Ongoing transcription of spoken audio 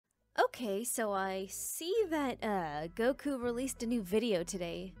Okay, so I see that Goku released a new video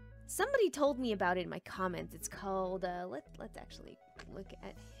today. Somebody told me about it in my comments. It's called let's actually look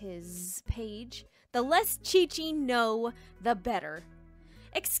at his page. The less Chi-Chi know, the better.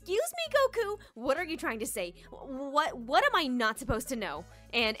 Excuse me, Goku. What are you trying to say? What am I not supposed to know?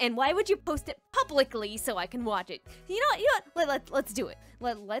 And why would you post it publicly so I can watch it? You know what? Let's do it.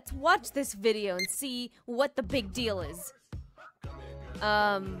 Let's watch this video and see what the big deal is.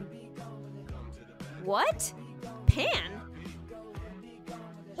 What? Pan?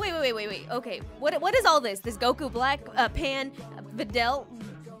 Wait. Okay, what is all this? This Goku Black, Pan, Videl,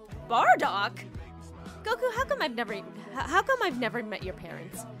 Bardock? Goku, how come I've never met your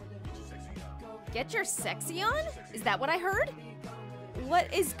parents? Get your sexy on? Is that what I heard?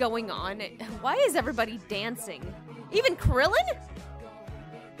 What is going on? Why is everybody dancing? Even Krillin?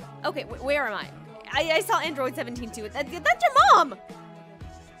 Okay, where am I? I saw Android 17 too. That's your mom!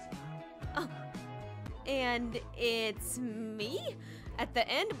 Oh. And it's me? At the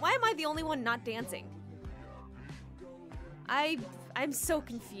end? Why am I the only one not dancing? I'm so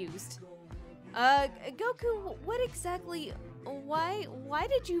confused. Goku, what exactly, why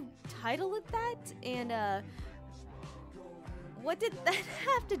did you title it that? And, what did that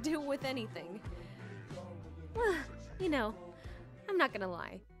have to do with anything? Well, you know, I'm not gonna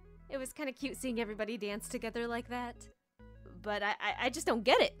lie. It was kind of cute seeing everybody dance together like that. But I just don't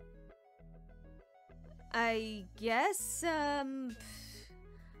get it. I guess I'll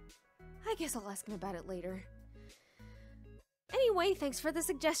ask him about it later. Anyway, thanks for the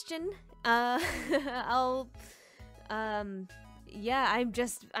suggestion. Yeah,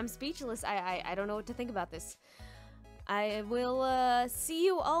 I'm speechless. I don't know what to think about this. I will, see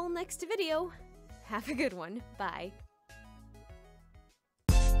you all next video. Have a good one. Bye.